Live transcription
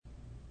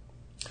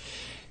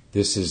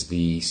This is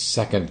the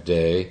second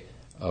day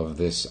of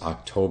this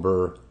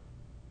October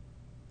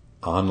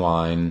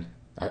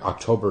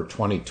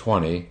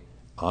 2020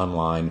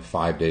 online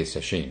 5-day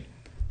session.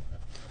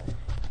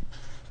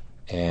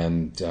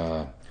 And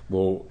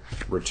we'll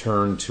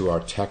return to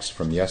our text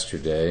from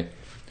yesterday,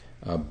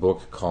 a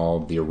book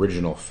called The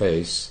Original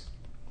Face,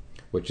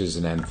 which is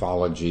an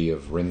anthology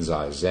of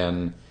Rinzai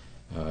Zen,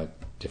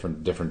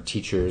 different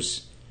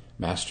teachers,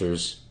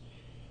 masters,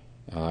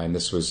 and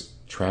this was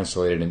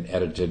translated and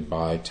edited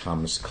by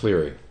Thomas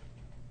Cleary.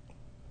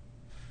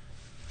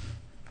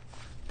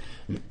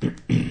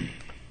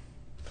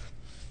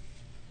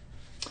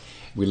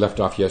 We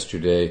left off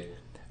yesterday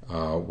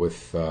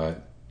with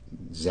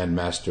Zen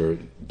master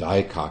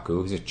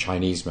Daikaku. He's a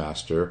Chinese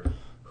master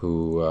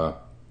who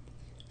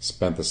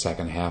spent the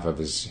second half of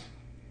his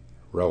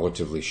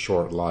relatively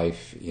short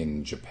life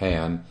in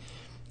Japan.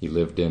 He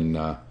lived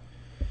in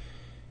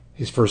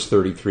his first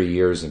 33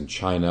 years in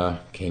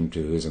China, came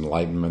to his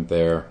enlightenment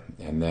there,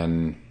 and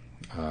then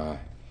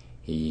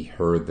he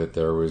heard that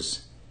there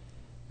was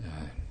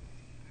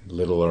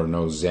little or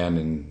no Zen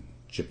in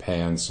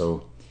Japan,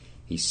 so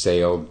he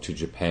sailed to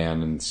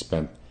Japan and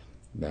spent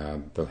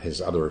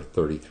his other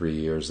 33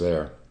 years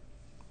there.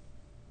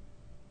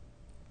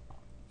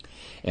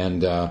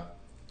 And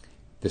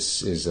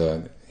this is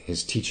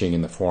his teaching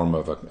in the form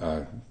of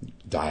a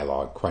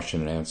dialogue, question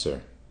and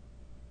answer.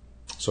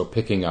 So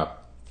picking up,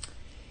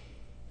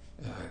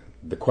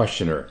 the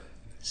questioner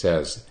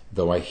says,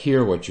 "Though I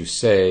hear what you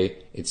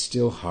say, it's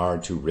still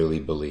hard to really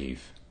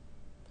believe.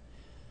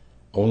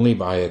 Only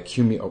by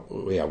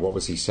what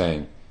was he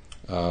saying?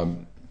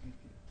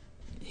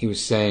 He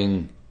was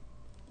saying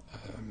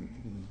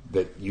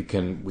that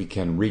we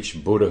can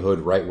reach Buddhahood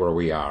right where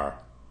we are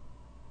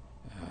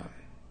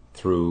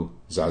through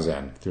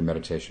Zazen, through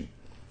meditation.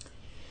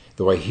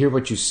 Though I hear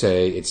what you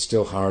say, it's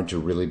still hard to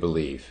really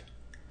believe.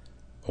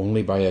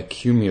 Only by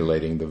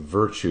accumulating the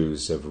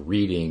virtues of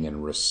reading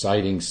and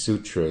reciting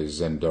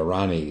sutras and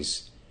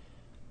dharanis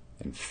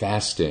and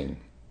fasting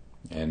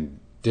and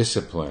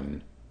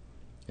discipline,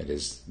 that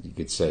is, you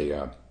could say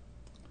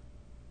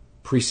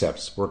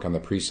precepts, work on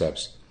the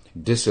precepts,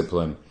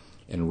 discipline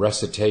and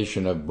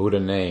recitation of Buddha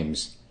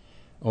names,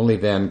 only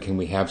then can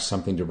we have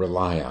something to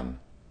rely on.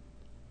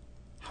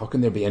 How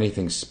can there be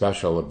anything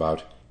special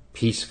about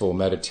peaceful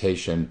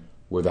meditation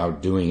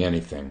without doing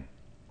anything?"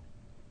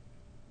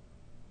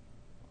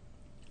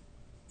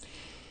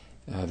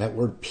 That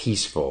word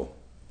peaceful,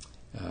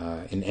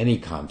 in any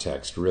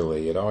context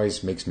really, it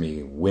always makes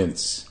me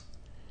wince.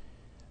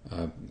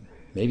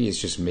 Maybe it's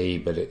just me,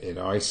 but it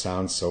always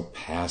sounds so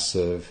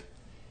passive.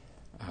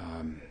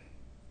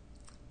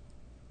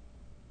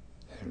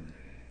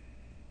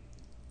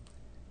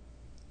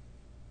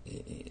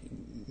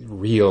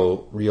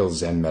 Real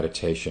Zen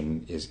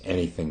meditation is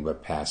anything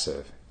but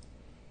passive.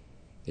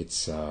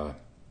 It's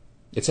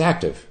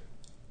active.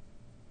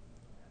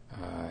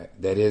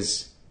 That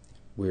is,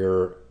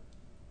 we're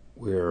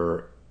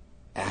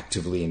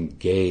actively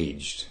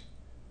engaged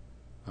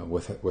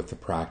with the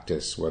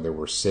practice, whether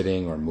we're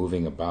sitting or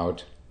moving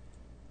about.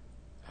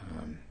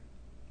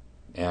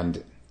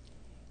 And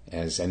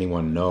as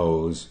anyone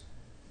knows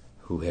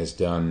who has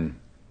done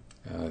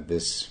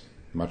this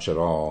much at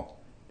all,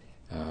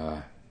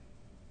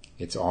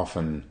 it's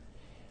often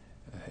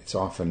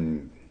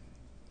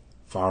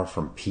far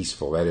from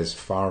peaceful. That is,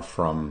 far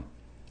from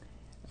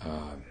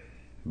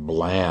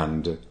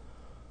bland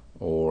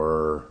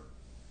or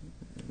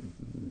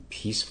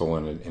peaceful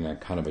in a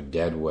kind of a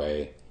dead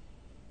way.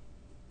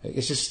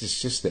 It's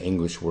just the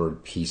English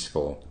word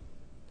peaceful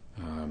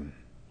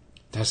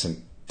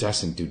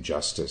doesn't do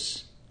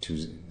justice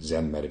to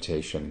Zen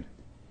meditation.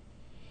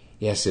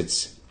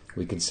 Yes,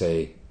 we could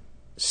say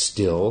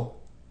still.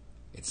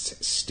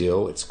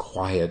 It's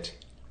quiet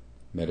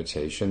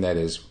meditation. That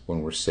is,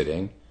 when we're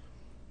sitting,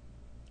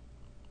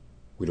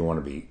 we don't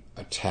want to be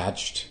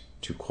attached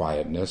to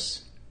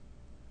quietness.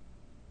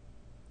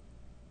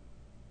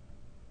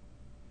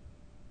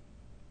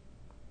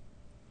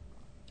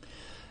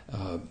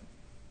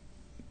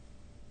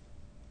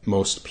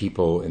 Most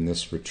people in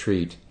this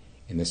retreat,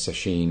 in this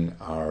session,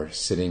 are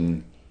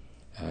sitting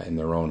in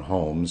their own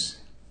homes.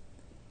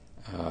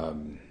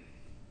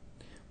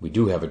 We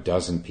do have a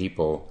dozen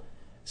people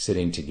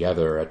sitting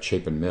together at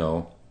Chapin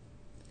Mill.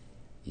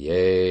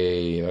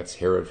 Yay, let's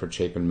hear it for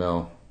Chapin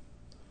Mill.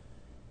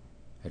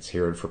 Let's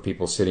hear it for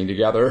people sitting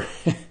together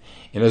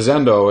in a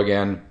zendo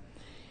again.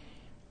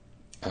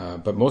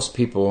 But most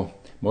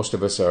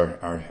of us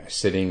are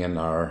sitting in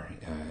our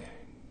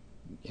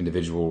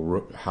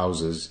individual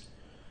houses,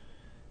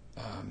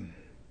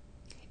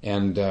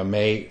 and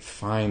may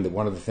find that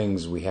one of the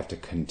things we have to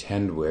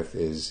contend with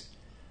is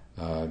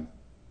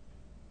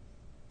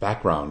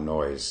background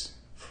noise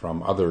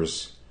from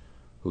others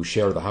who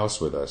share the house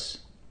with us,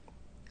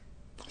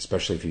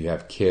 especially if you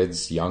have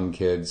kids, young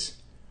kids,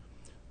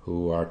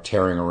 who are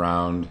tearing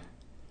around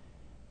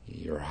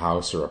your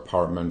house or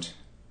apartment,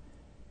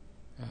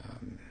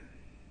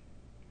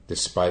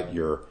 despite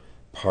your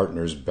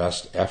partner's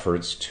best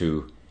efforts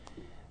to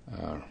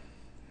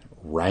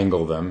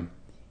wrangle them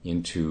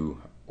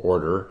into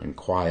order and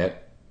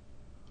quiet.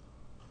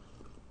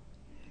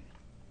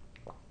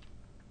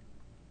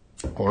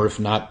 Or if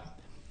not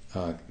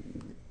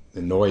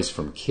the noise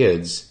from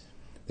kids,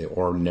 the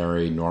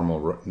ordinary,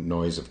 normal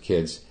noise of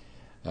kids,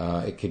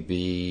 it could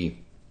be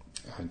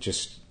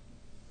just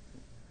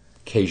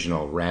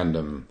occasional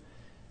random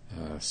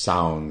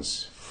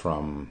sounds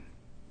from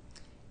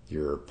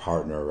your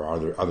partner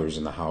or others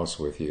in the house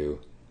with you.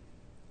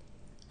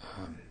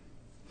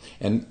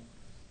 And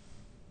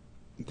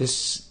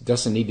this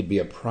doesn't need to be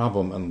a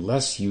problem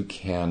unless you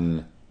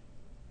can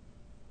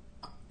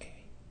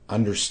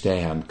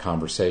understand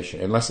conversation,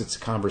 unless it's a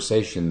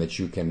conversation that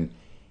you can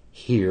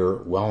hear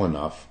well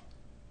enough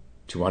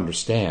to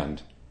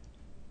understand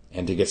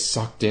and to get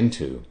sucked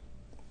into.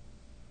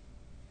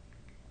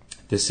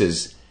 This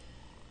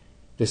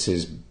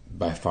is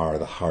by far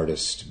the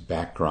hardest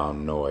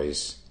background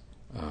noise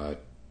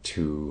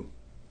to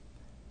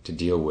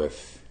deal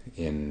with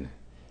in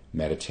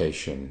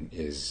meditation,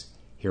 is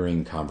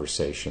hearing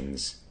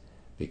conversations,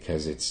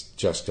 because it's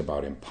just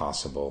about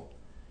impossible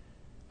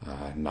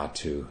not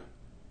to.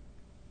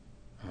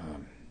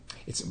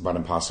 It's about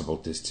impossible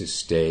to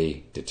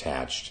stay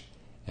detached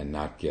and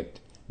not get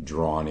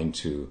drawn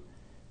into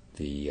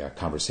the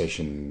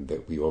conversation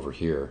that we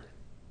overhear.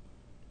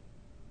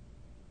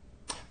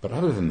 But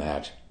other than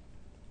that,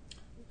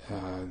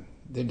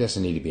 there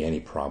doesn't need to be any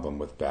problem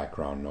with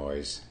background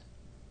noise.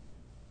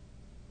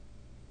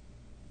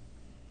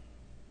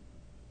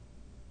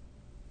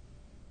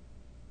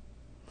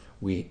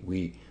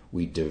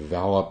 We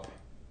develop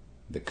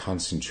the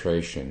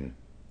concentration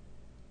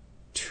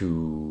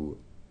to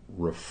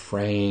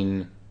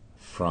refrain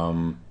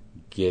from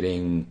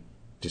getting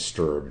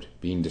disturbed,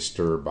 being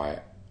disturbed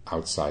by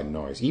outside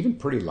noise, even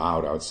pretty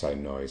loud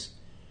outside noise.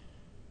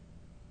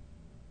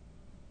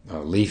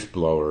 Leaf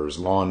blowers,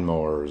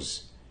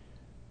 lawnmowers,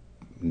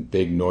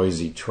 big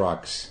noisy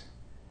trucks.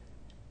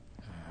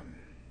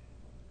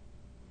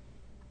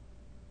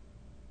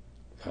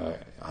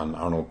 On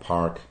Arnold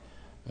Park,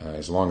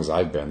 as long as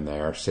I've been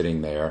there,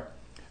 sitting there,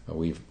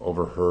 we've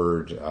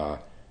overheard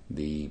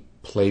the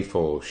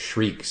playful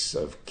shrieks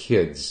of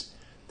kids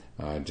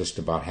just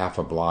about half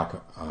a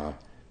block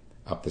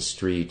up the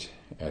street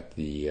at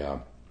the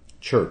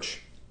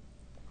church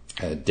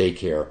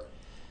daycare,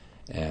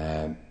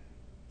 and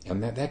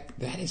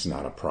that is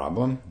not a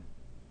problem.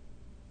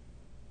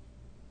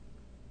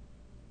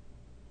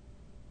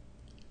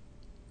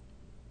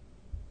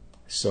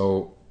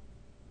 So,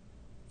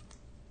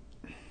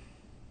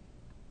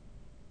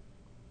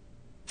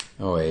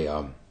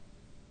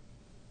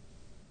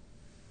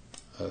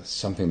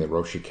 something that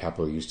Roshi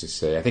Kapleau used to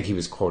say, I think he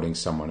was quoting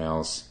someone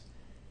else.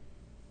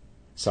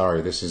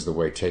 Sorry, this is the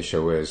way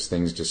Teisho is.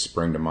 Things just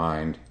spring to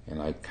mind,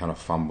 and I kind of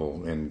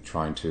fumble in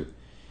trying to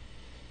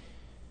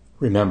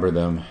remember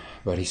them.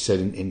 But he said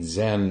in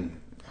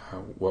Zen,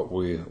 what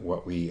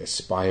we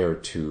aspire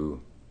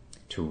to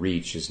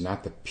reach is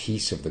not the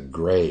peace of the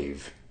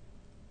grave,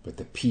 but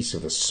the peace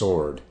of the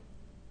sword.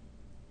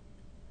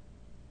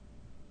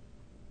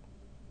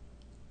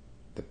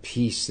 The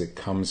peace that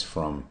comes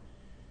from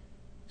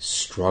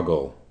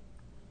struggle.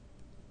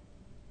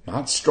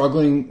 Not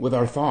struggling with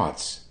our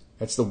thoughts.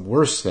 That's the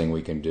worst thing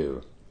we can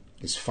do,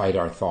 is fight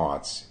our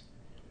thoughts.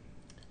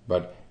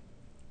 But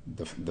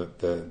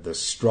the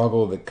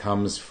struggle that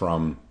comes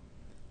from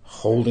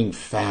holding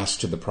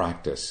fast to the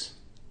practice,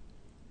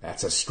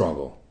 that's a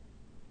struggle.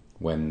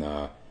 When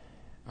the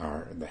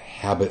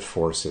habit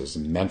forces,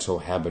 mental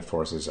habit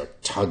forces are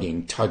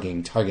tugging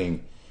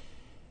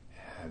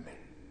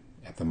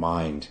at the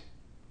mind,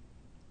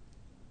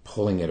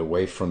 pulling it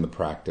away from the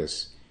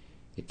practice,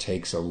 it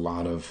takes a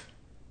lot of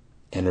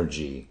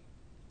energy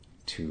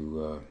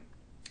to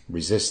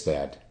resist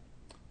that,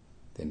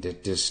 and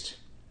just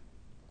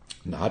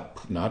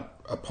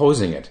not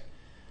opposing it,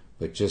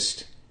 but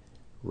just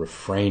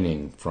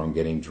refraining from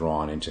getting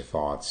drawn into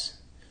thoughts.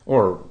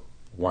 Or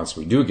once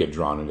we do get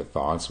drawn into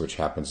thoughts, which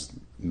happens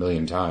a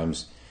million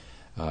times,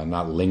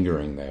 not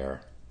lingering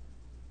there.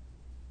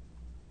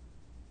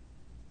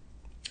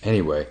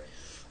 Anyway,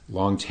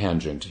 long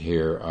tangent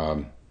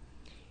here.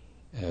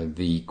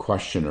 The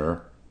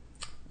questioner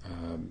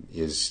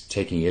is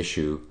taking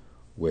issue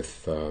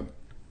with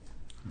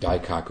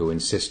Daikaku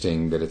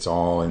insisting that it's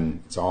all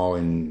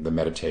in the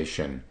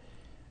meditation.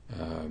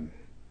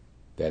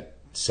 That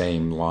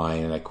same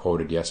line I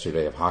quoted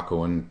yesterday of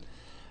Hakuin,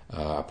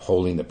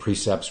 upholding the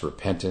precepts,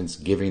 repentance,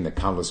 giving the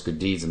countless good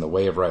deeds, and the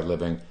way of right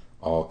living,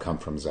 all come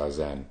from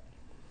Zazen.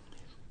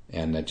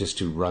 And just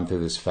to run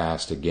through this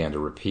fast again, to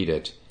repeat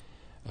it,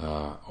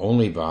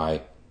 only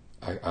by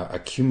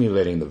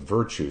accumulating the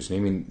virtues,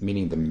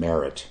 meaning the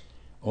merit,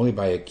 only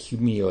by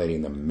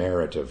accumulating the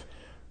merit of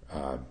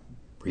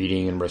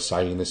reading and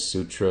reciting the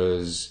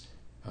sutras,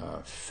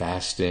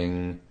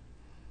 fasting,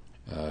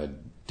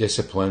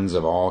 disciplines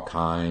of all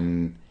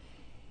kind,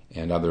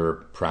 and other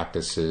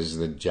practices,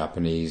 the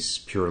Japanese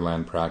Pure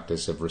Land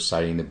practice of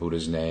reciting the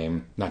Buddha's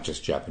name, not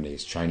just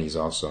Japanese, Chinese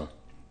also.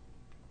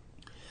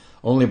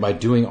 Only by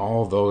doing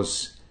all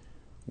those,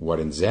 what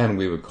in Zen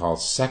we would call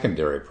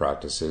secondary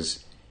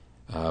practices,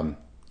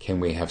 can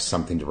we have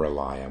something to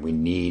rely on? We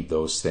need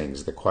those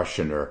things. The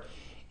questioner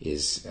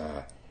is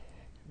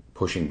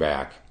pushing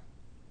back.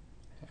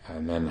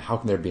 And then how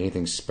can there be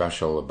anything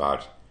special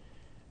about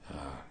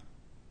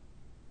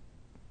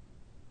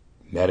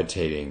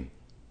meditating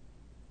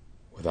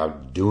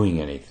without doing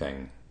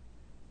anything?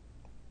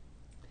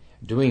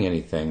 Doing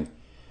anything,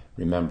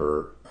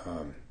 remember,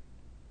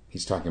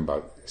 he's talking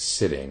about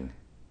sitting,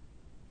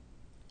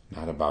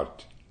 not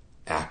about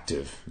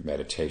active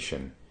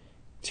meditation,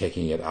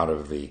 taking it out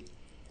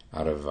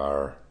of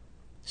our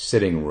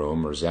sitting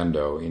room or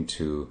zendo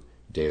into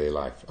daily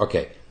life.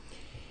 Okay,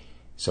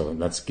 so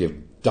let's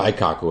give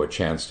Daikaku a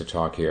chance to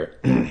talk here.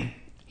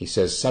 He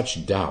says,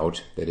 such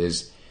doubt, that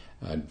is,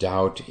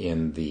 doubt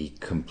in the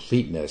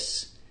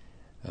completeness,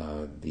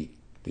 the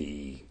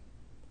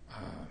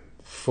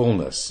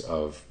fullness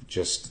of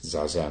just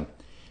zazen,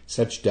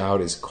 such doubt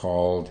is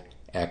called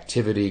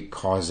activity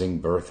causing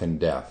birth and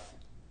death.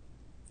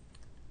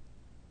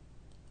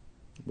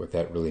 What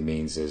that really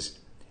means is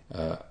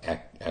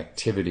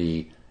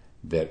activity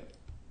that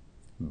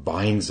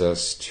binds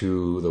us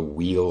to the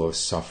wheel of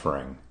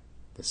suffering,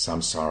 the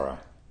samsara.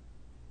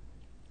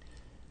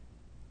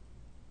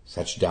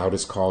 Such doubt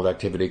is called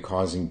activity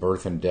causing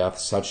birth and death.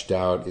 Such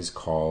doubt is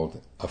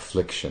called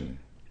affliction.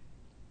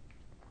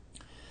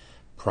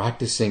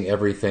 Practicing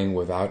everything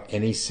without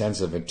any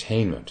sense of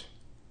attainment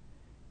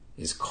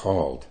is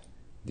called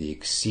the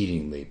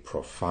exceedingly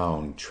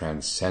profound,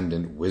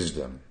 transcendent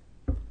wisdom.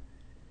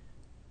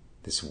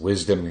 This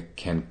wisdom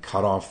can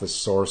cut off the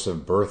source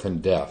of birth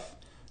and death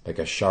like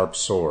a sharp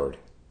sword.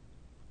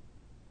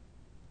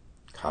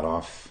 Cut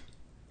off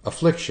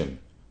affliction.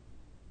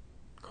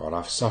 Cut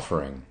off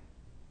suffering.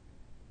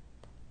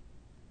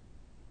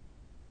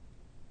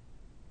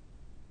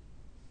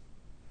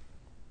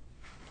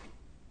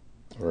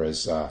 Or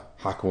as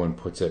Hakuin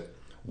puts it,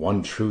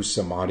 one true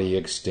samadhi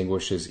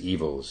extinguishes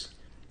evils.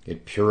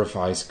 It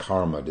purifies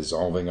karma,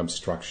 dissolving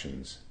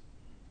obstructions.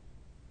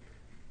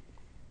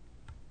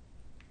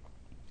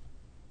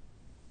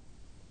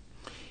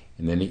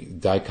 And then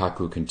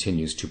Daikaku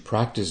continues, to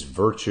practice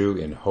virtue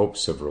in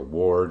hopes of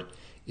reward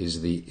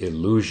is the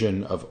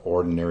illusion of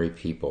ordinary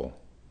people.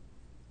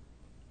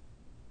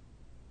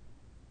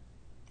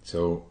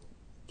 So,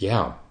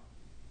 yeah,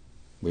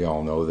 we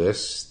all know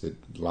this, that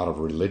a lot of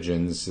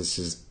religions, this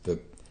is the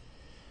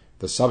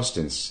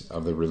substance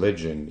of the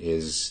religion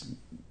is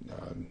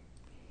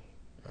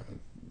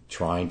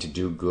trying to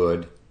do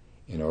good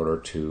in order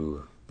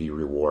to be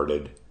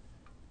rewarded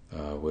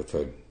with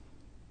a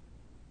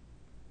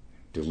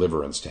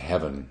deliverance to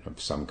heaven of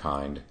some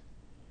kind.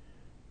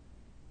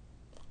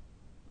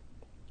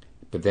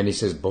 But then he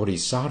says,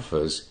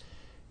 bodhisattvas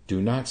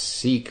do not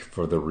seek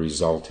for the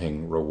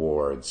resulting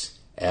rewards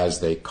as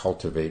they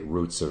cultivate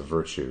roots of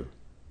virtue,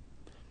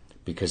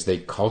 because they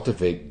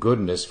cultivate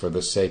goodness for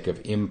the sake of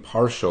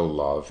impartial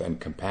love and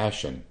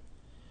compassion,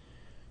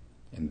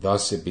 and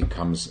thus it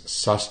becomes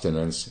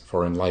sustenance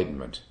for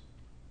enlightenment.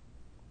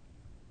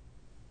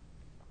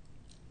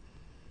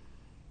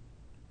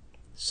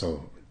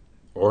 So,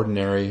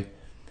 ordinary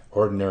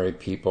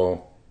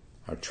people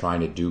are trying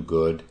to do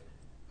good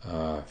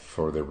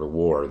for the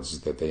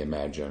rewards that they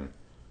imagine.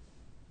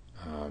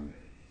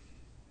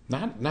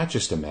 Not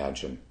just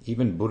imagine.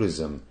 Even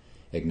Buddhism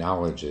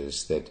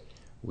acknowledges that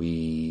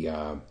we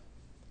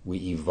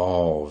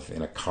evolve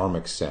in a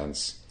karmic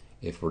sense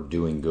if we're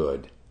doing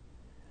good.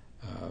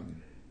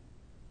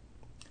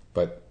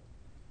 But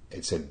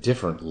it's a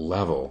different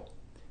level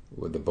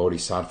with the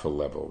bodhisattva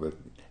level. That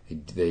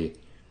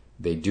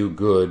they do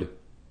good,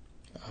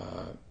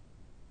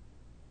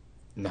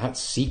 not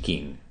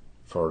seeking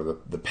for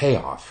the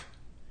payoff,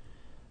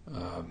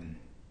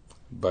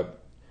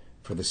 but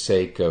for the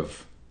sake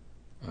of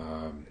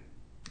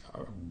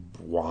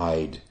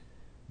wide,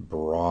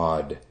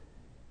 broad,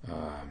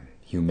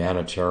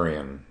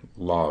 humanitarian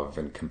love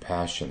and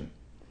compassion.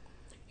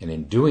 And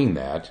in doing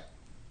that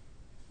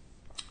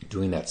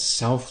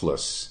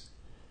selfless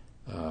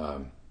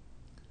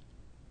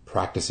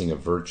practicing of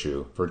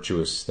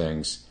virtuous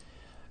things,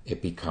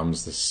 it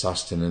becomes the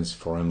sustenance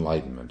for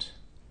enlightenment.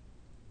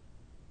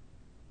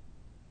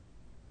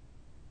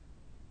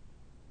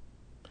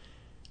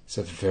 It's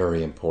a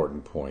very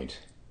important point.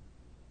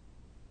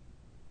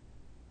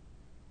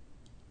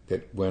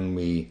 That when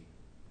we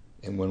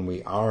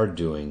are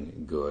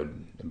doing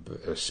good,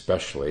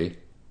 especially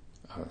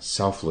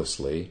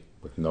selflessly,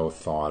 with no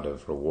thought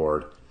of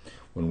reward,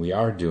 when we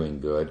are doing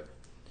good,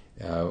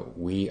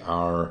 we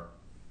are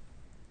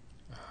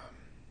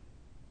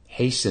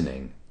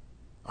hastening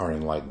our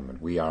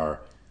enlightenment. We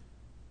are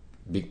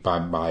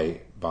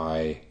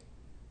by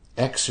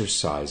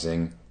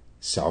exercising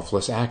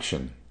selfless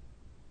action.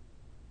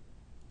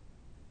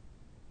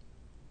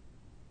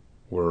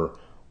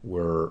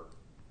 We're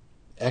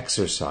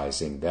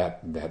exercising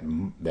that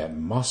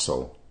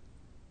muscle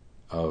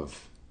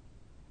of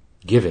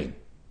giving,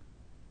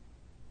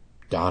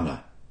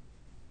 dana,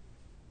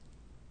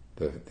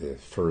 the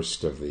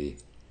first of the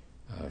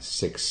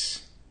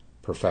 6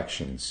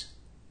 perfections.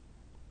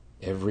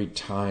 Every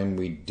time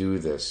we do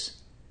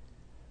this,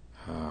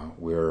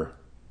 we're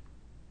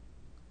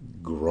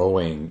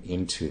growing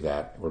into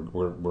that.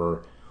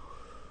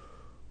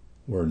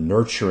 We're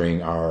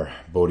nurturing our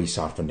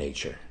bodhisattva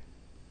nature.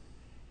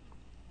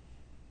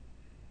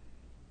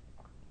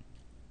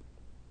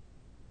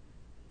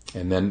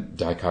 And then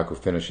Daikaku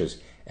finishes,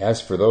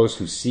 as for those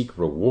who seek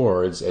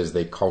rewards as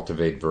they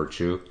cultivate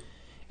virtue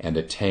and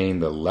attain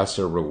the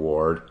lesser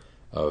reward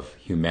of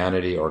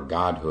humanity or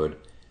godhood,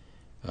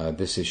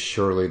 this is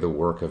surely the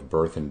work of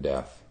birth and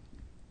death.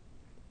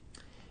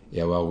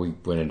 Yeah, well, we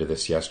went into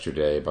this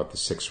yesterday about the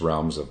 6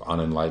 realms of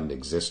unenlightened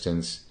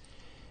existence,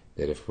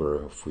 that if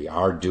we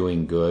are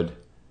doing good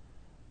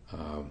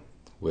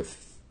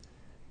with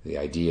the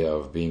idea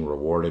of being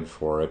rewarded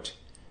for it,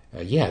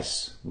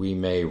 yes, we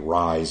may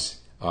rise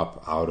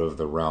up out of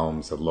the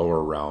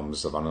lower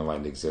realms of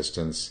unenlightened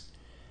existence,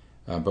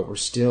 but we're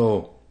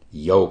still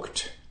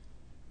yoked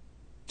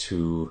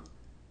to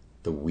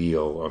the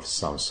wheel of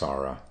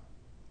samsara.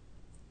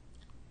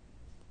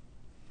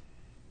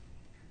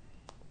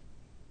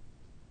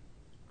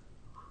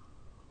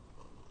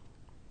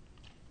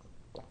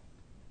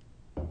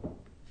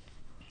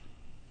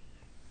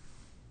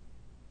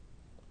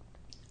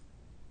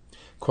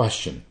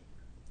 Question.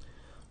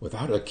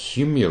 Without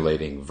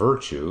accumulating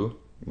virtue,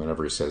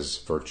 whenever he says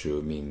virtue,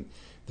 I mean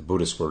the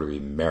Buddhist word would be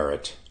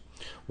merit.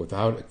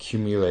 Without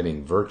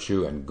accumulating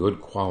virtue and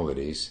good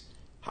qualities,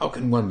 how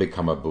can one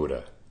become a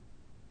Buddha,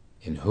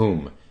 in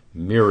whom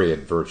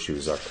myriad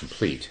virtues are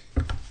complete?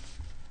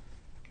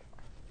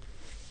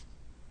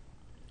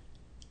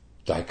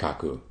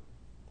 Daikaku.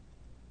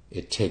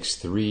 It takes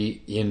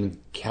 3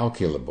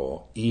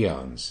 incalculable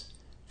eons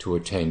to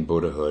attain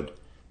Buddhahood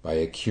by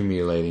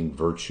accumulating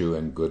virtue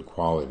and good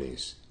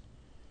qualities.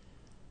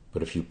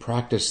 But if you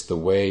practice the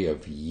way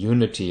of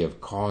unity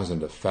of cause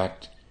and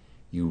effect,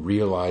 you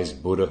realize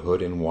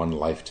Buddhahood in one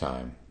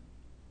lifetime.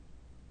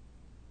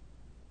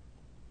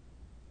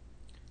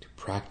 To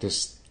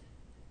practice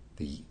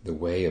the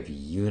way of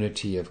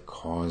unity of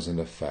cause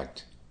and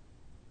effect.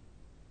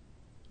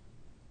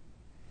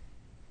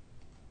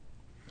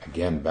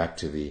 Again, back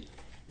to the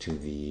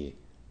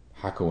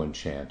Hakuin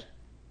chant.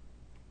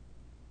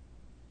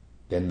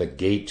 Then the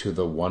gate to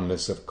the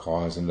oneness of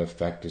cause and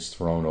effect is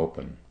thrown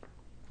open.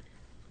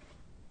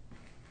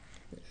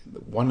 The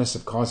oneness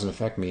of cause and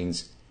effect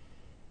means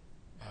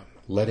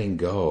letting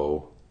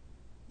go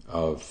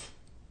of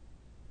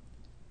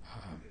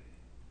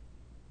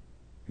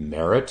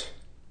merit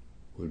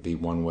would be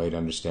one way to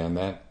understand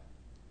that.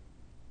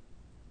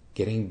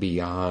 Getting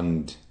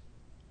beyond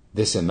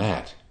this and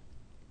that.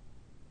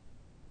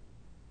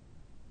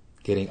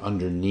 Getting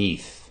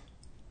underneath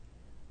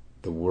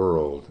the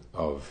world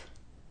of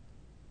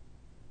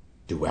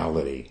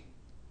duality.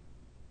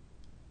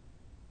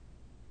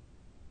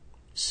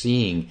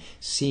 Seeing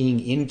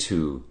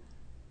into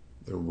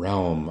the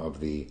realm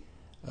of the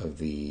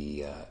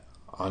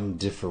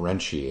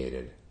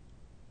undifferentiated.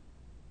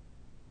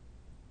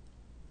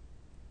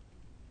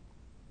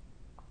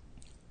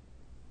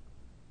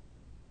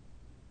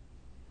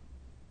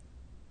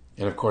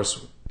 And of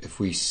course, if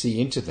we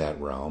see into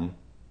that realm,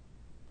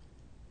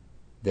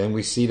 then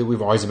we see that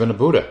we've always been a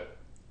Buddha.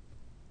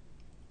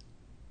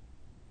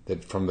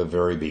 That from the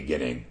very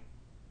beginning,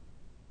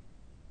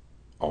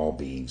 all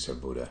beings are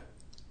Buddha.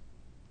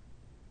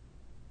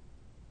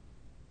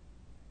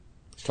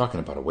 He's talking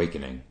about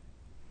awakening.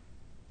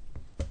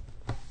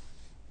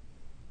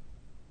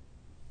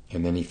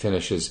 And then he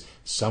finishes,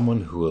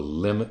 someone who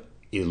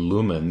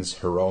illumines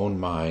her own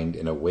mind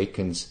and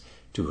awakens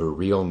to her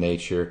real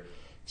nature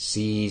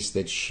sees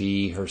that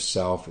she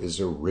herself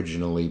is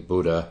originally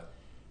Buddha,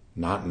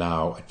 not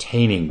now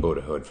attaining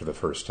Buddhahood for the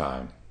first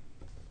time.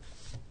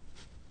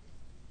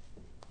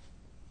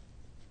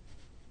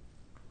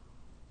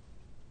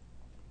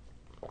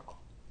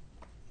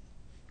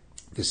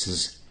 This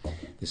is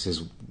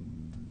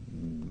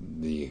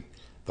the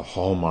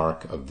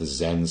hallmark of the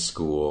Zen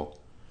school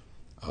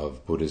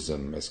of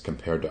Buddhism as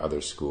compared to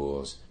other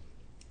schools,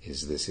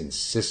 is this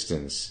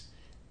insistence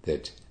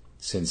that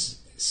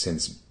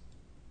since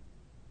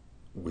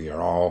we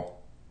are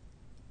all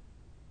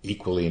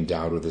equally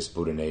endowed with this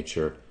Buddha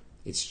nature,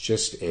 it's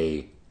just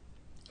an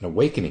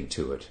awakening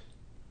to it,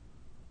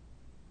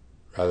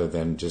 rather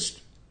than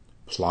just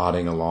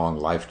plodding along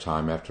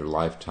lifetime after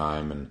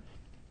lifetime and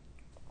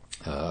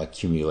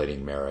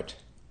accumulating merit.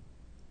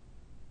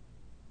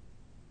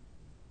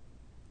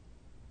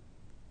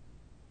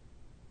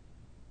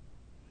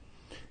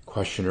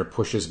 Questioner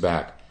pushes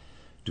back.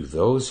 Do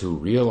those who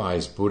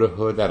realize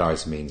Buddhahood, that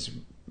always means,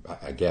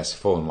 I guess,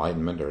 full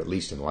enlightenment, or at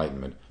least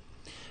enlightenment,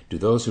 do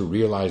those who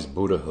realize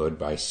Buddhahood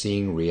by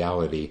seeing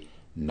reality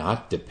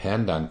not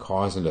depend on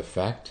cause and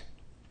effect?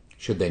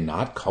 Should they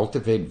not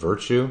cultivate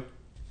virtue?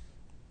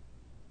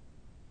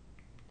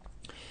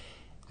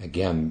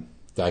 Again,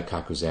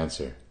 Daikaku's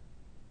answer.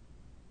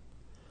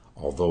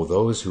 Although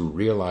those who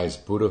realize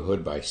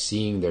Buddhahood by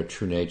seeing their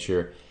true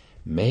nature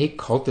may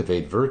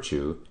cultivate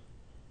virtue,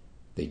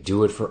 they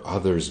do it for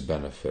others'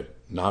 benefit,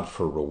 not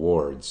for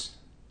rewards.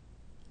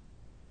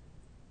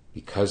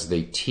 Because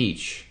they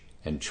teach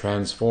and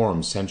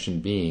transform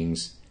sentient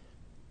beings,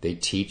 They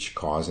teach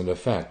cause and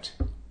effect.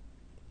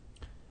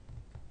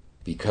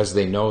 Because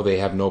they know they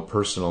have no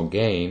personal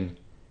gain,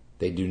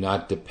 they do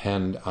not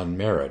depend on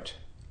merit.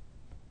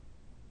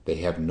 They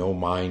have no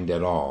mind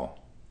at all.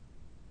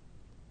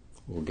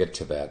 We'll get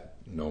to that,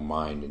 no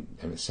mind,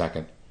 in a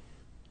second.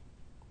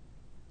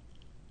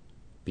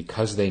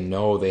 Because they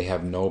know they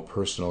have no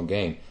personal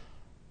gain.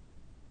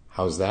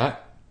 How's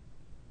that?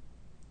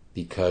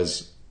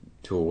 Because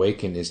to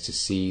awaken is to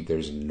see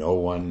there's no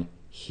one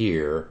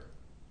here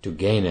to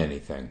gain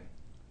anything.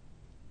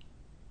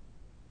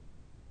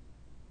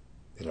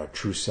 That our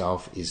true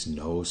self is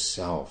no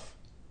self.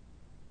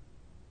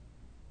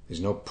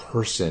 There's no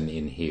person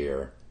in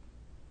here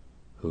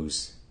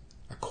who's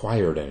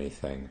acquired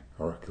anything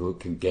or who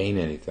can gain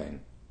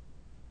anything.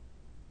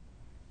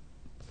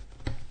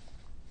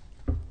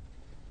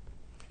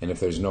 And if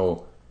there's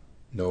no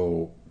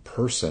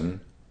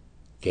person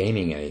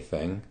gaining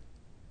anything,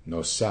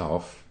 no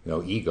self,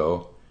 no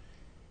ego,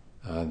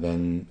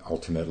 then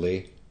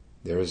ultimately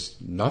there's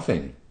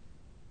nothing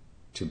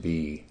to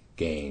be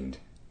gained.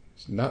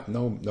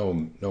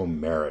 No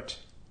merit.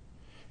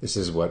 This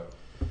is what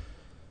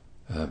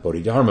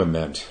Bodhidharma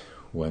meant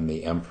when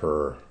the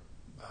emperor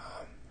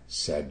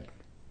said,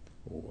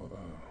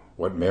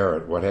 "What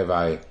merit? What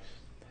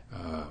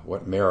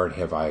merit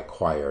have I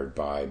acquired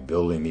by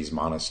building these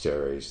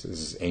monasteries?" This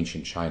is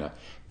ancient China,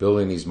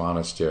 building these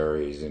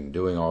monasteries and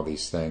doing all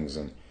these things,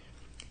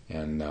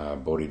 and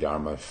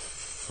Bodhidharma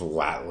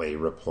flatly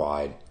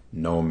replied,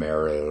 "No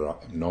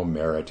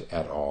merit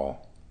at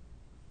all."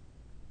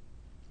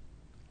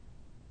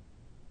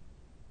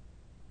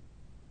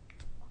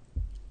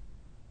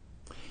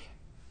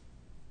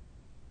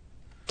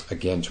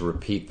 Again, to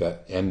repeat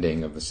that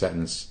ending of the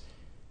sentence,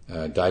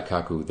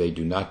 Daikaku, they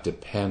do not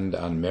depend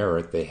on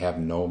merit, they have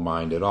no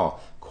mind at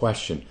all.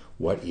 Question,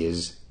 what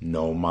is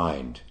no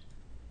mind?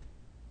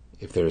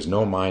 If there is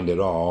no mind at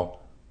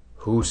all,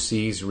 who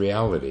sees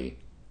reality?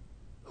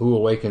 Who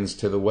awakens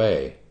to the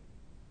way?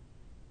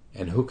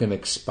 And who can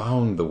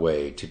expound the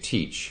way to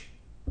teach?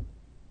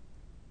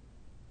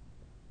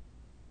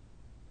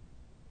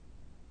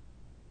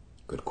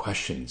 Good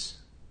questions.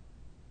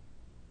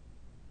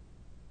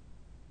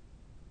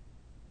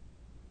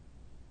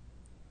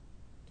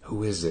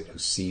 Who is it who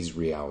sees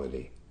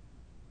reality?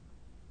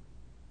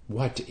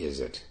 What is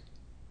it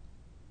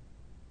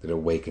that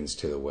awakens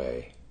to the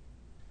way?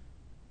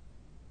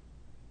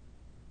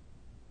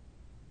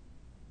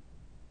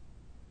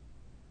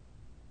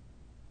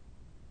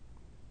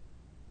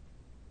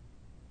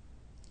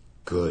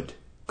 Good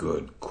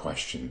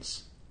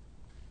questions.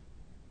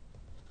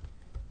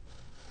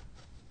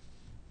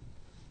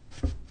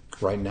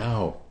 Right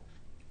now,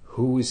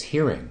 who is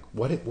hearing?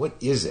 What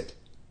is it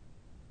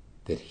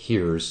that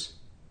hears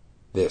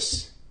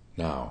this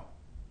now?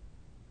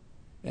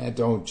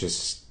 Don't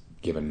just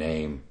give a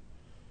name.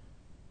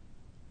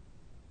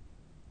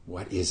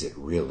 What is it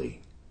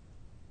really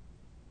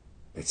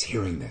that's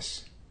hearing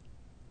this?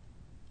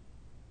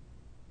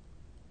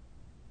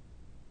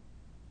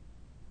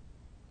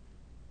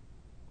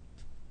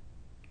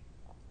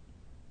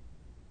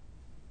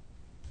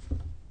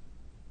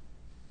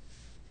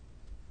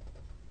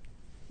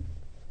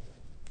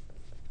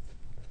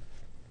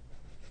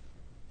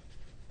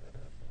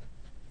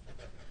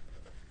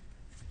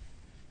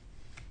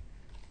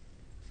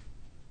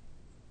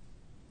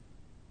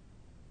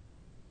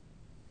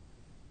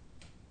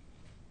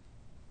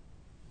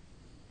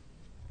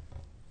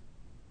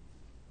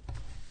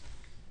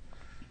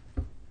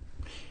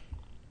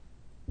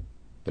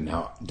 But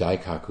now,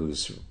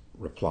 Daikaku's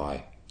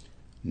reply,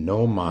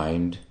 no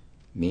mind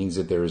means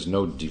that there is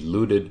no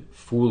deluded,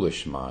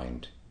 foolish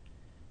mind.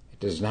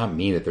 It does not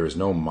mean that there is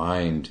no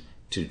mind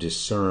to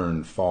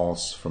discern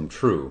false from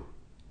true.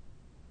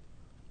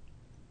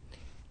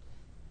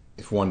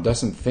 If one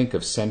doesn't think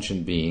of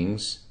sentient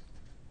beings,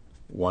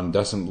 one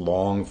doesn't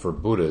long for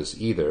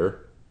Buddhas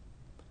either.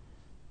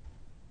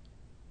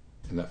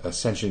 And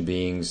sentient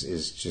beings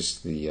is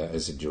just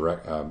is a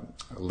direct,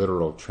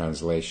 literal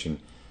translation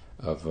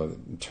of a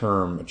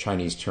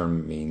Chinese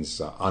term means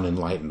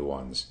unenlightened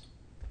ones.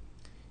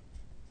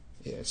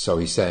 So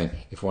he's saying,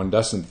 if one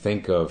doesn't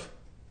think of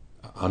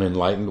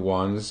unenlightened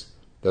ones,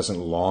 doesn't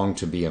long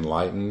to be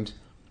enlightened,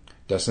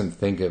 doesn't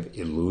think of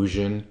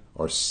illusion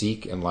or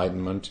seek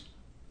enlightenment,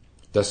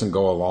 doesn't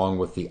go along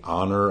with the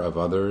honor of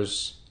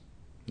others,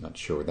 not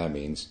sure what that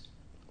means.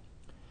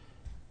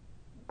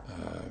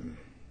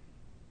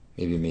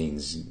 Maybe it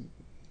means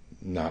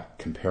not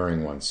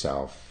comparing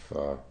oneself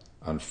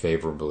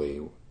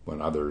unfavorably when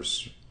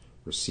others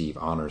receive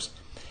honors,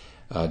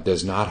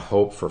 does not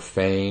hope for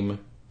fame,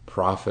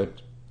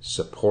 profit,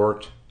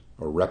 support,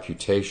 or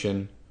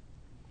reputation,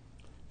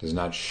 does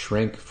not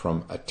shrink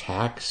from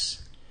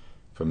attacks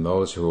from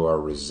those who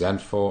are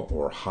resentful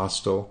or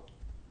hostile,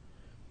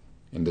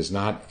 and does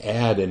not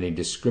add any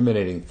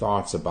discriminating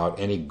thoughts about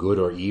any good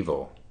or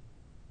evil.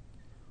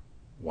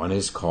 One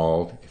is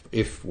called,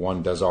 if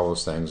one does all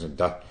those things,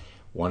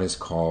 one is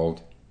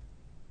called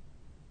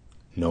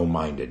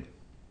no-minded.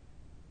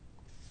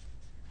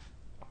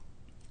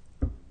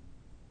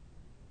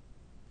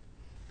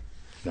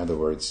 In other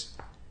words,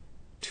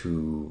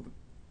 to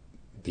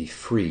be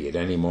free at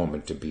any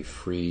moment, to be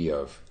free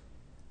of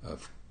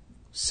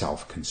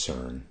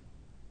self-concern,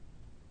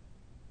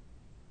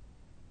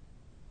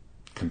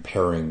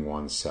 comparing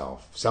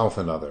oneself, self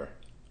and other.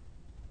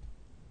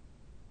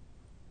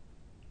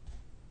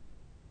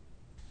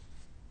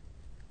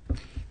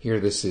 Here,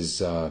 this is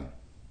the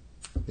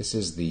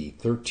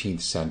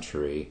 13th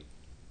century,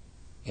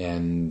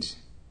 and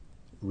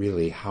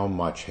really, how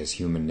much has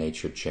human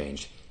nature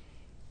changed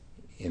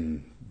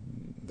in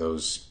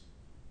those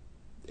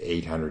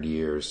 800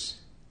 years?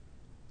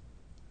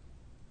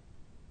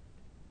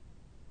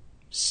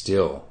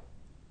 Still,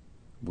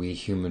 we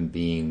human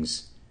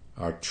beings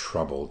are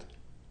troubled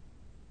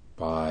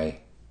by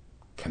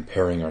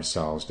comparing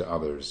ourselves to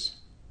others,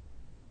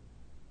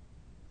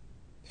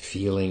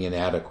 feeling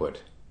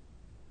inadequate,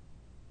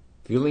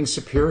 feeling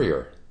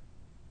superior.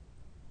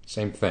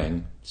 Same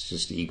thing, it's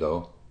just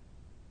ego.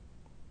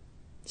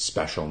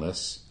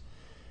 Specialness,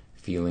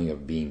 feeling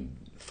of being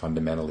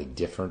fundamentally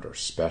different or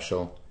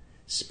special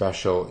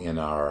in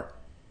our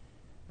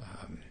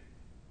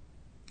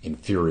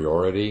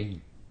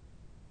inferiority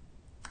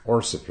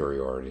or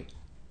superiority.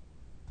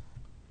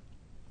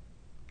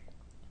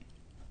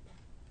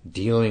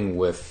 Dealing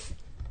with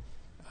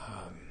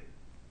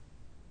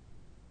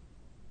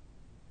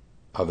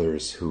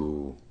others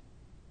who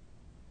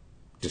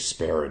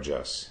disparage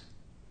us.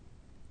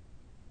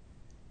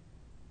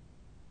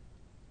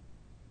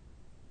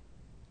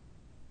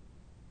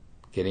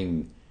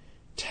 Getting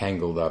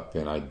tangled up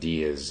in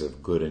ideas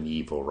of good and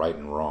evil, right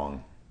and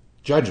wrong.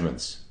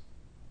 Judgments.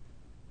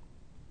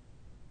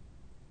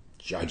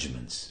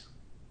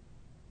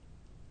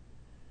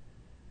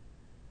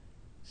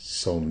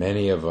 So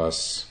many of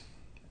us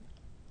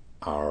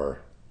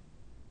are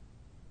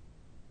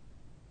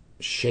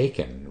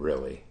shaken,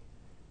 really,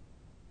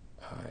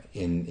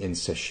 in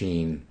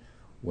Sesshin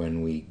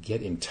when we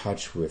get in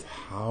touch with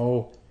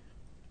how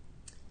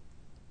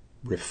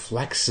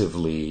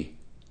reflexively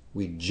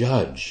we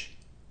judge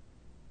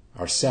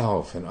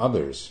ourselves and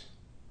others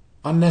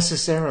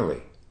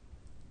unnecessarily.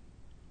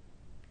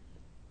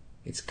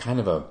 It's kind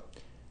of a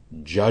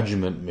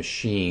judgment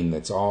machine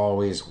that's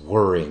always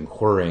whirring.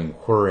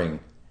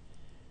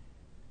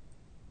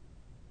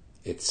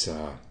 It's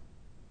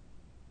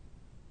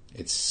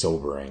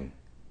sobering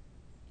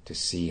to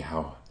see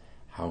how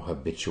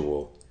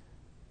habitual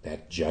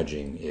that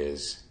judging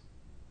is.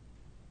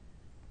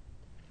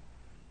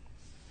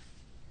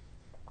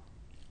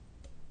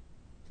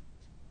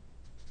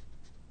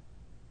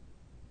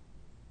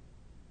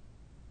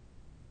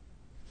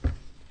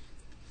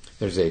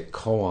 There's a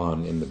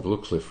koan in the Blue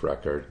Cliff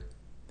record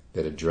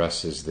that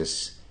addresses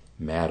this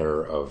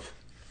matter of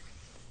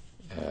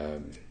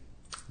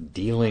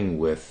dealing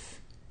with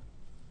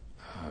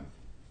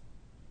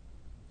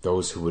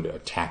those who would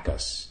attack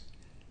us,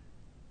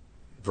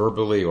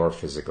 verbally or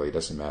physically,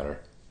 doesn't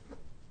matter.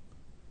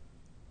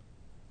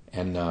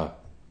 And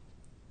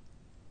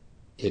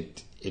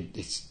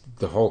it's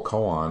the whole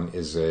koan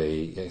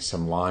is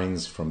some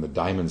lines from the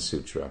Diamond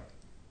Sutra.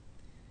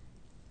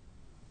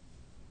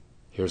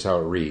 Here's how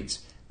it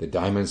reads. The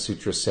Diamond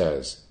Sutra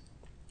says,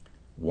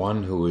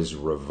 "One who is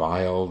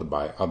reviled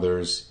by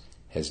others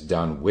has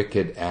done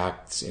wicked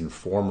acts in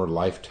former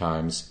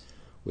lifetimes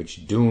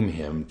which doom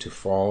him to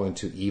fall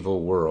into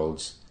evil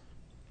worlds,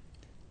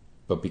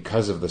 but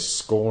because of the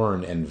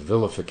scorn and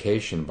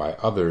vilification by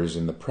others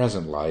in the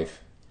present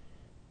life,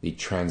 the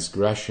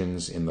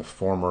transgressions in the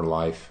former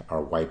life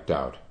are wiped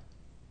out."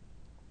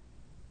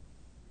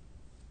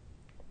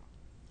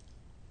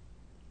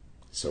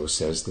 So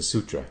says the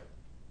sutra.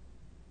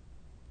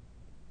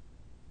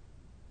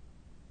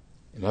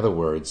 In other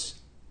words,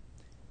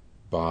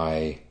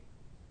 by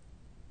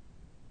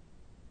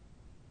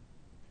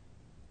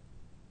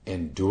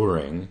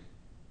enduring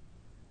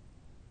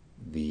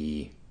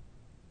the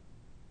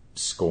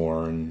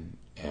scorn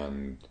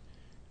and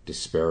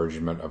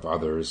disparagement of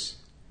others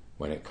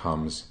when it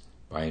comes,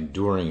 by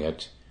enduring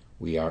it,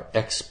 we are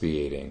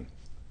expiating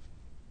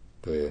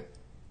the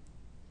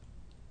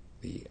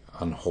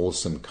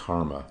unwholesome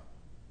karma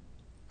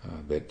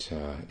that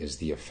is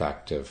the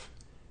effect of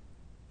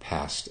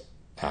past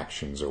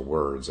actions or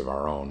words of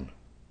our own.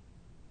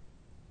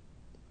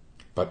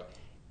 But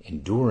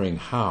enduring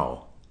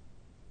how?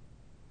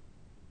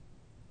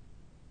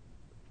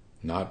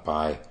 Not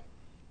by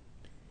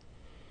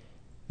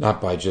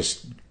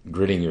just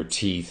gritting your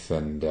teeth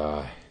and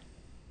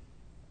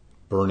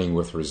burning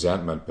with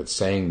resentment, but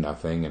saying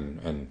nothing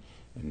and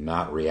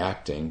not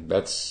reacting.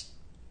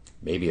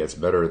 Maybe that's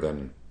better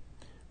than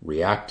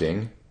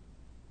reacting,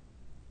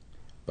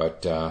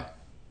 but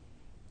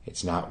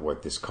it's not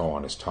what this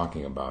koan is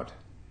talking about.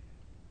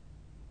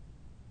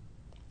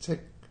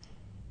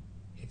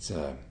 It's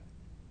a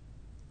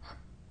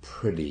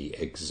pretty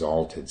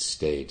exalted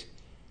state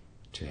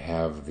to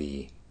have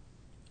the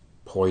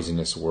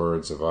poisonous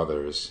words of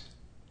others,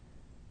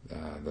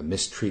 the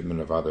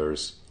mistreatment of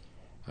others,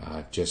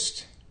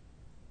 just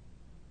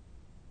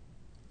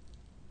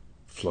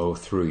flow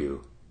through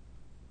you.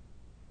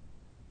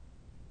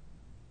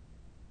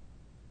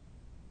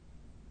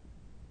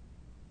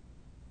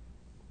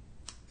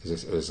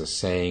 there's a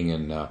saying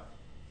in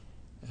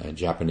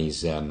Japanese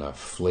Zen,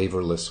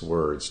 flavorless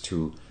words,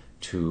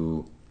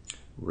 to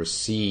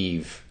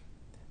receive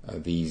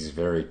these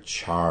very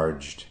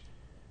charged,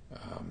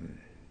 kind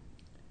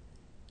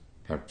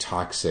of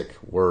toxic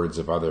words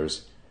of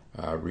others,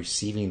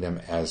 receiving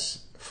them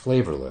as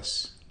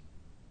flavorless,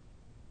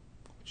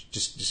 which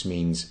just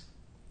means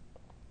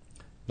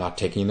not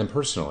taking them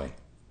personally.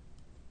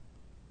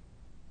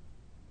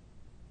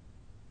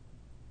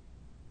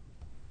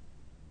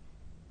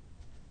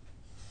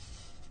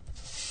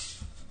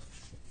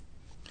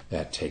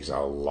 That takes a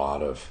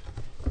lot of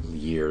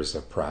years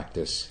of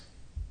practice.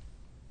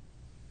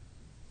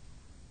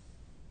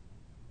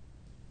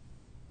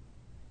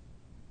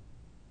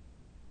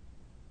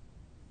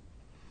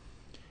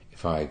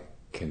 If I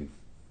can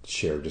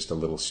share just a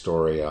little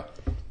story,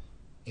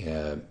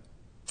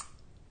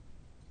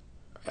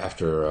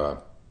 after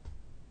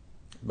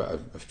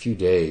a few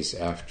days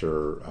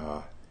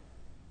after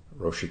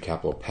Roshi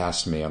Kapleau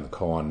passed me on the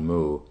Koan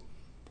Mu,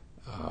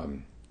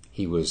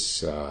 he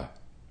was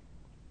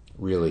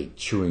really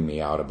chewing me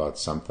out about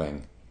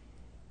something.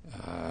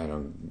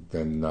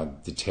 The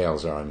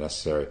details are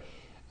unnecessary,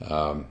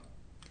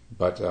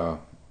 but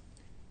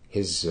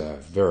his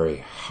very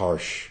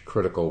harsh,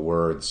 critical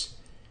words,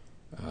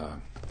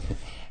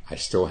 I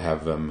still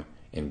have them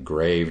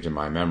engraved in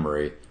my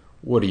memory.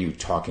 What are you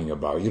talking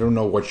about? You don't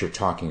know what you're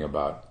talking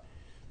about.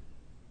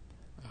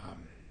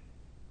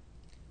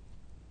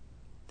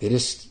 They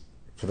just,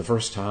 for the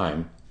first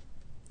time,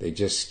 they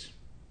just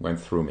went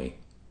through me.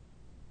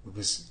 It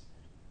was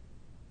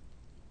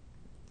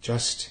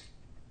just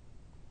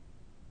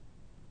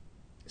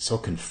so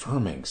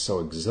confirming, so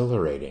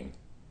exhilarating.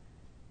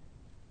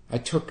 I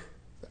took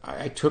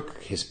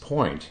his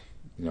point,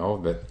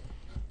 that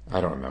I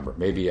don't remember.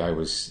 Maybe I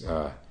was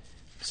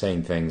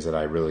saying things that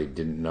I really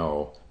didn't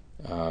know,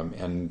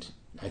 and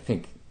I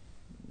think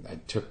I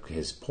took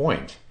his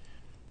point,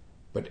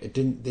 but they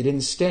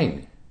didn't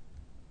sting.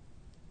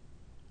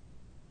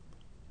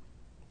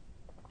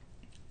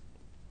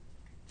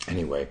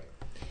 Anyway,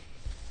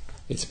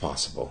 it's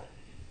possible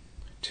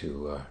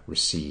to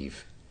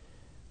receive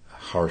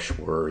harsh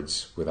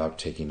words without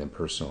taking them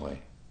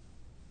personally.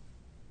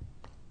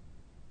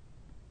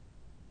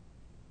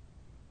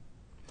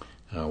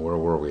 Where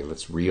were we?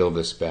 Let's reel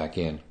this back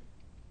in.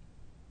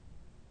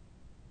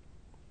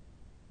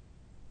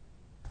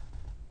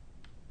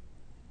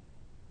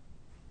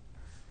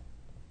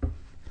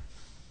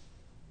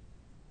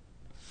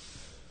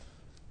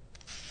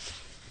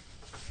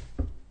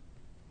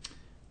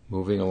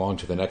 Moving along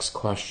to the next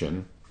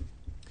question.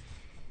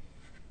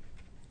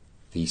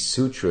 The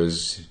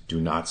sutras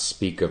do not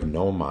speak of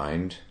no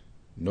mind,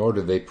 nor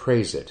do they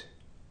praise it.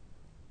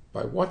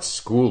 By what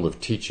school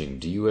of teaching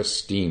do you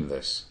esteem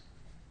this?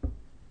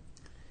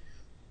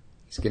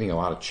 He's getting a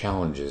lot of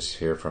challenges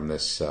here from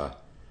this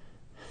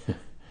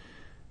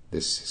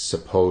this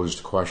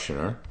supposed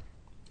questioner.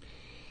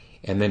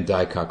 And then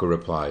Daikaku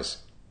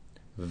replies,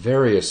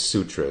 various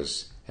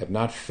sutras have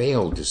not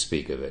failed to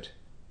speak of it.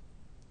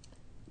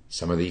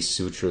 Some of these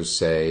sutras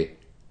say,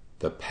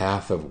 the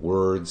path of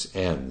words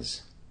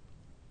ends.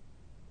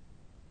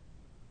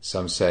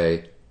 Some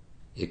say,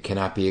 it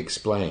cannot be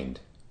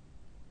explained.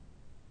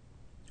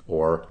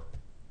 Or,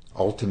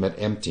 ultimate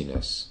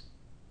emptiness.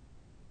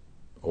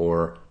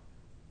 Or,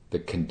 the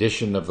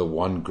condition of the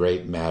one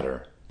great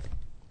matter.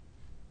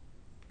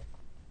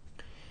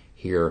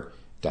 Here,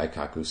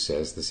 Daikaku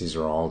says these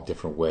are all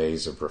different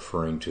ways of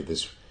referring to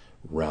this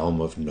realm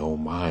of no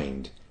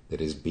mind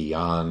that is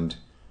beyond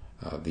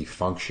the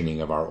functioning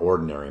of our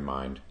ordinary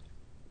mind.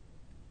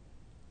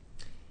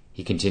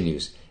 He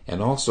continues,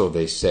 and also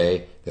they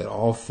say that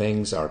all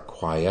things are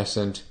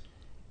quiescent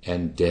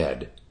and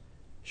dead.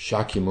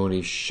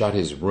 Shakyamuni shut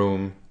his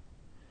room.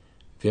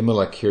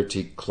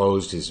 Vimalakirti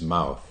closed his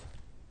mouth.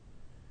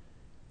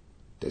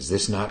 Does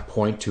this not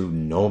point to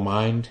no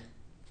mind?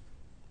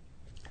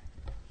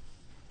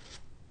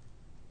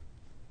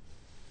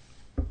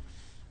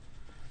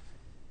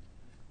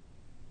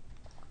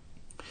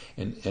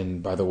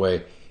 And by the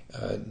way,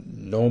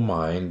 no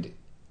mind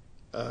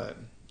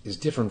is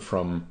different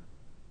from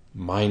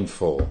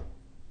mindful.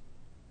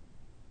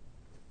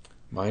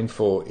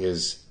 Mindful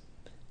is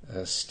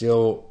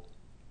still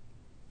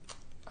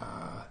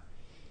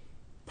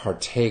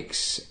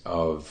partakes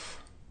of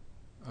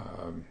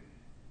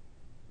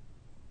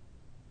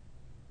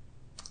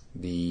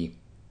the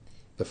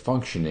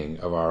functioning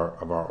of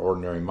our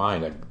ordinary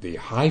mind, the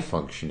high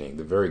functioning,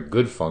 the very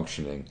good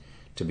functioning.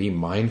 To be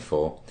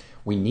mindful,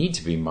 we need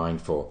to be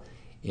mindful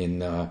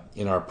in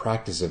our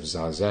practice of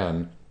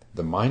Zazen.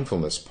 The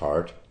mindfulness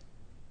part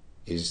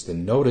is the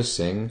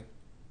noticing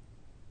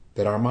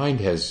that our mind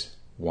has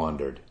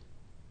wandered.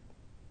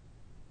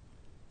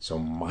 So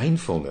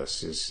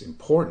mindfulness is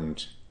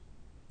important,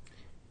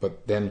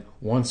 but then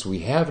once we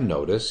have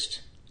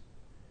noticed,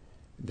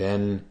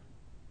 then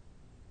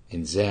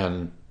in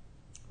Zen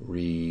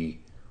we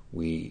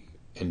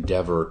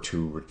endeavor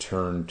to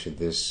return to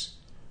this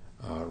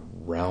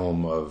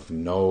realm of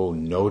no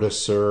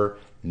noticer,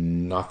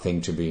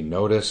 nothing to be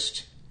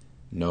noticed,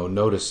 no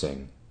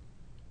noticing,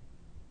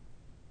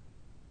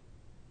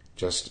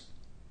 just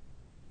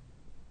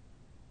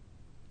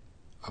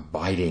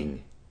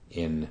abiding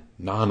in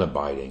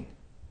non-abiding,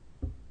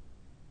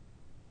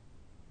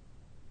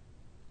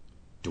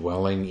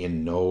 dwelling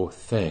in no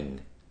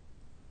thing.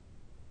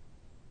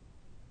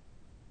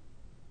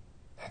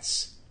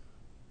 That's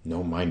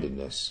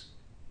no-mindedness.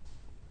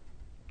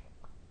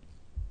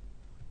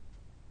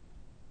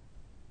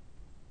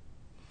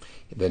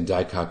 Then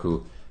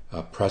Daikaku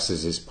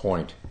presses his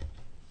point.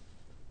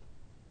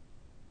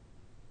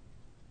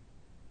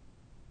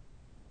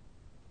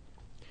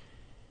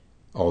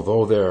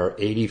 Although there are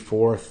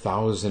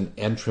 84,000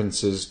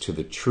 entrances to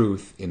the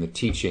truth in the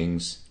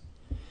teachings,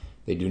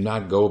 they do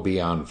not go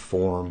beyond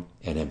form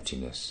and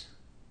emptiness.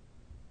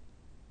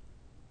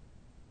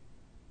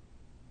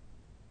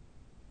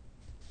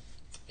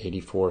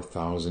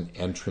 "84,000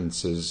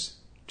 entrances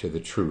to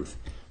the truth."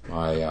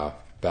 My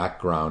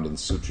background in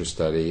sutra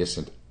study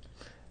isn't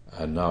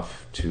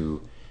enough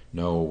to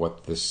know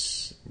about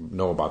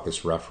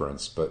this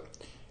reference, but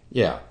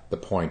yeah, the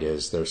point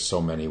is there's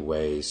so many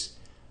ways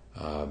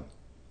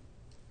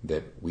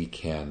that we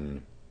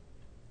can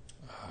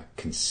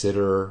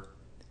consider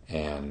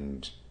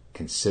the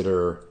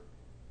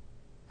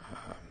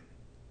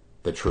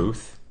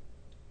truth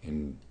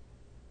in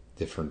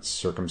different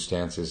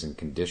circumstances and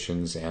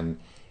conditions, and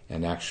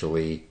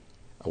actually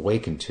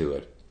awaken to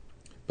it.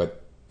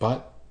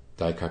 But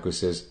Daikaku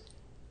says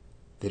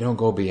they don't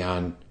go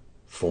beyond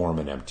form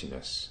and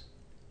emptiness,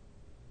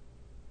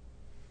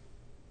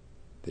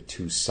 the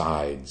two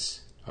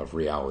sides of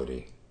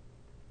reality.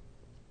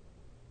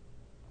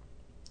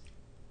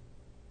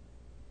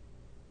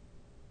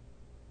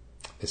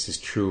 This is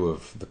true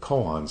of the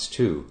koans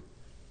too.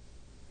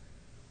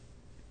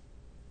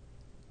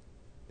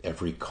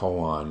 Every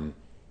koan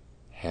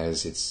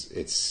has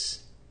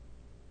its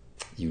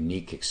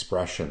unique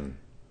expression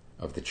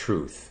of the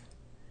truth.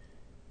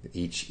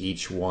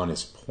 Each one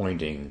is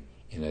pointing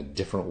in a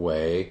different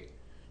way.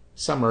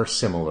 Some are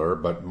similar,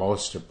 but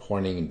most are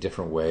pointing in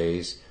different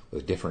ways,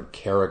 with different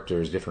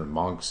characters, different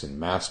monks and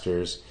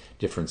masters,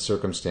 different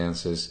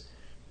circumstances.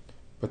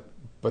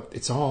 But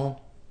it's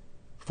all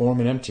form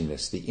and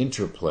emptiness, the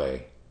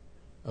interplay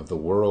of the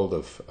world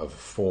of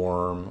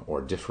form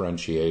or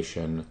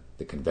differentiation,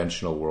 the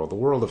conventional world, the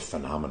world of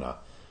phenomena,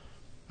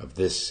 of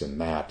this and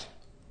that.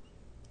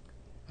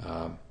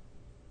 The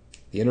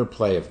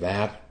interplay of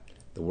that,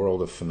 the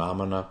world of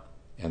phenomena,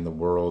 and the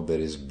world that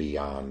is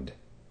beyond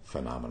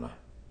phenomena.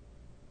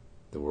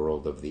 The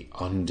world of the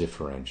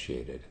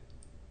undifferentiated,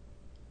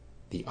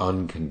 the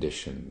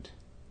unconditioned.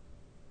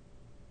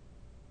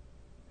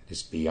 It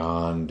is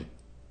beyond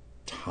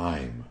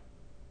time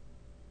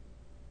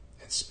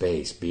and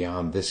space,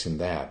 beyond this and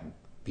that,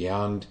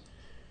 beyond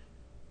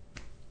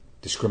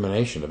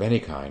discrimination of any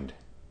kind.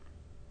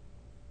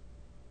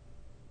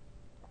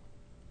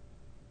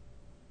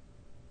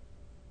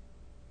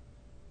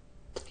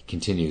 He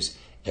continues,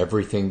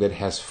 everything that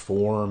has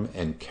form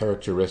and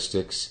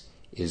characteristics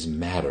is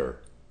matter,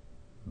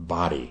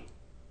 body.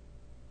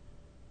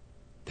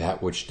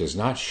 That which does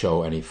not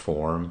show any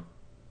form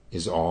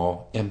is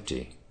all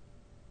empty.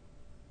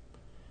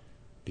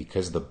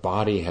 Because the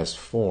body has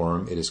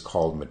form, it is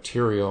called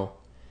material,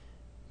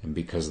 and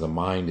because the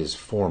mind is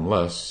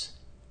formless,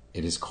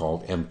 it is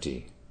called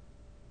empty.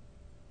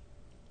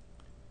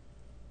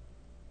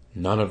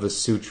 None of the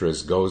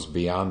sutras goes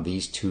beyond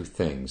these two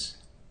things,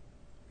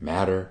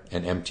 matter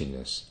and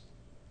emptiness.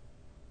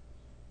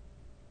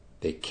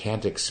 They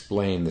can't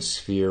explain the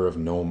sphere of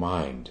no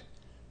mind,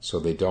 so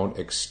they don't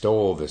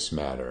extol this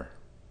matter.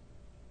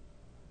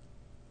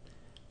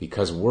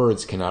 Because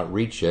words cannot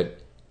reach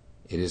it,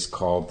 it is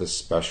called the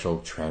special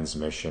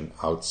transmission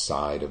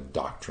outside of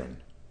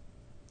doctrine.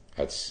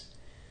 That's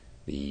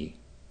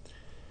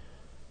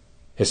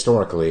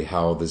historically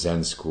how the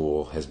Zen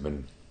school has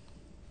been,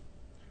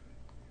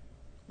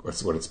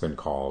 what it's been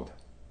called.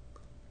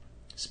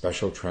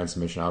 Special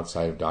transmission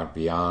outside of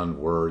doctrine, beyond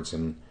words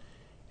and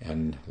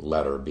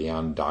letter,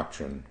 beyond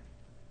doctrine.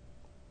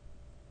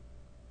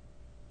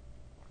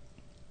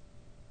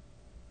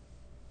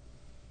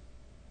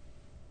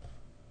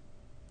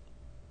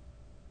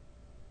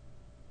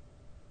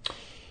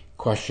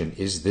 Question,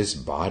 is this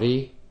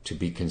body to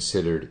be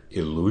considered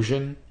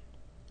illusion?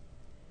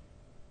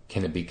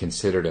 Can it be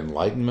considered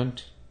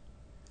enlightenment?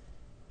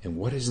 And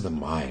what is the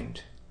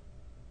mind?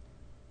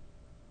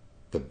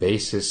 The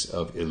basis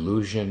of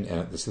illusion,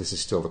 and this is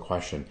still the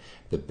question,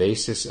 the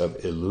basis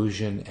of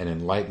illusion and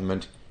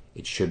enlightenment,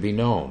 it should be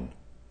known.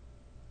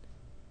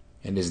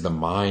 And is the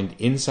mind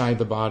inside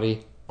the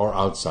body or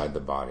outside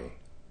the body?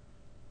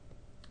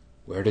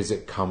 Where does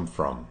it come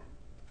from?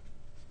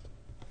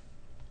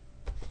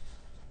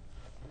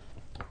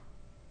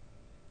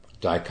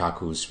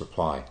 Daikaku's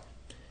reply,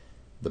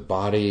 the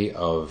body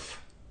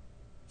of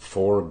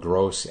four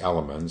gross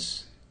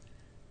elements,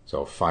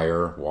 so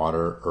fire,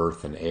 water,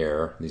 earth, and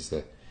air. These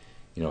are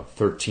the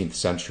 13th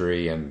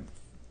century and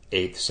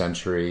 8th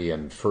century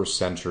and 1st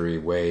century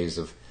ways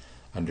of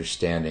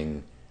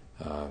understanding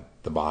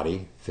the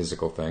body,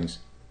 physical things.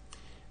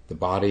 the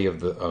body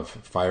of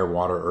fire,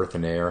 water, earth,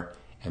 and air,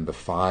 and the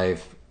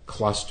 5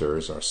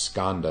 clusters are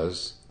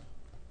skandhas: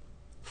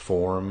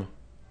 form,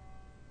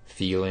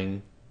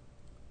 feeling,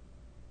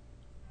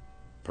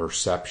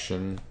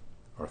 perception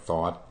or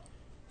thought,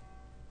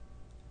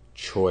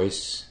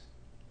 choice,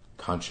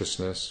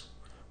 consciousness.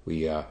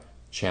 We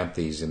chant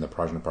these in the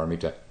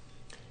Prajnaparamita.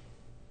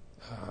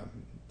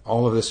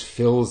 All of this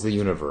fills the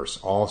universe.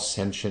 All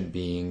sentient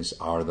beings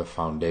are the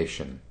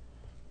foundation.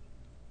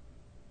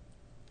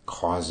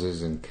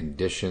 Causes and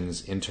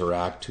conditions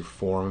interact to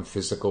form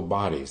physical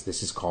bodies.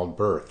 This is called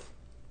birth.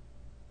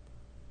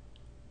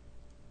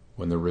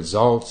 When the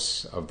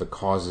results of the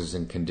causes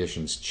and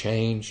conditions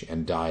change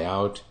and die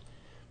out,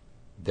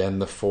 then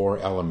the 4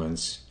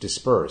 elements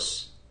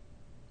disperse.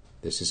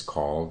 This is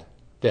called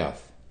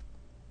death.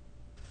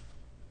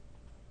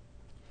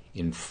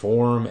 In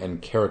form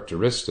and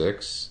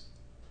characteristics,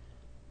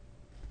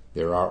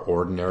 there are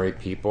ordinary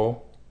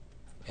people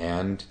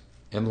and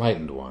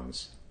enlightened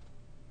ones.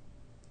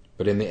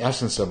 But in the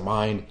essence of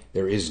mind,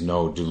 there is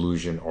no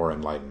delusion or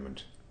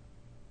enlightenment.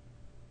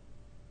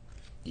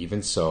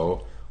 Even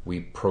so,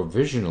 we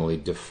provisionally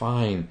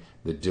define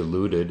the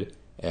deluded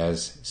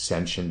as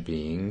sentient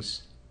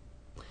beings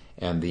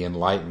and the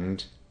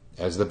enlightened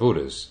as the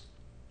Buddhas.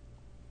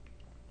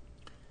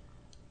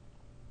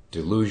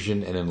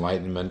 Delusion and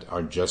enlightenment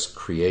are just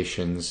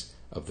creations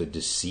of the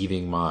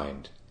deceiving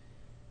mind.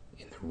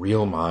 In the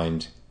real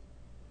mind,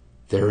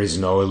 there is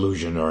no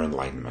illusion or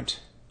enlightenment.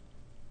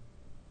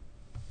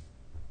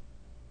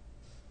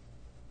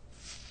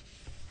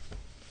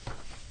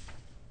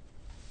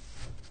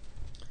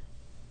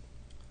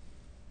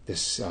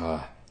 This,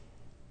 I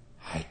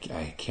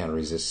can't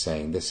resist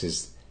saying, this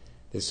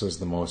was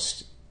the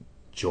most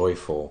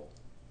joyful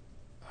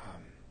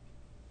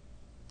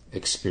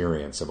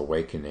experience of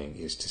awakening,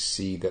 is to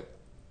see that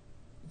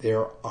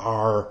there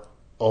are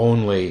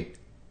only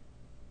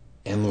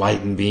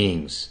enlightened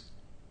beings.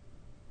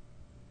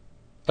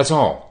 That's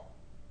all.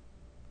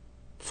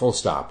 Full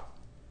stop.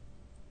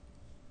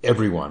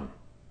 Everyone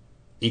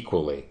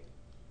equally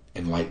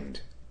enlightened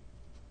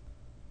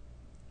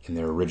in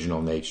their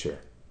original nature.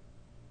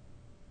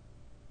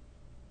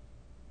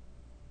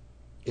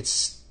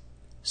 It's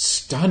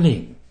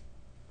stunning.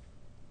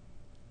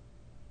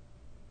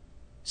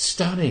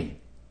 Stunning.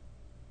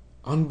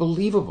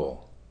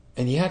 Unbelievable.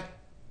 And yet,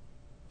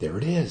 there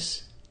it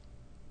is.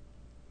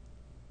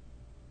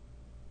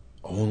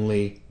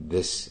 Only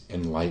this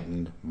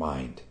enlightened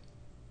mind.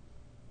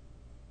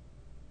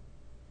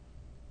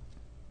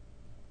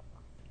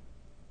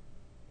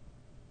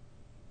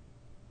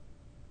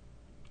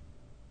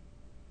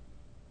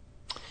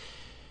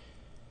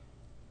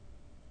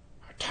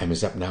 Our time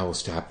is up now. We'll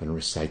stop and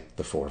recite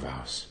the 4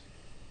 vows.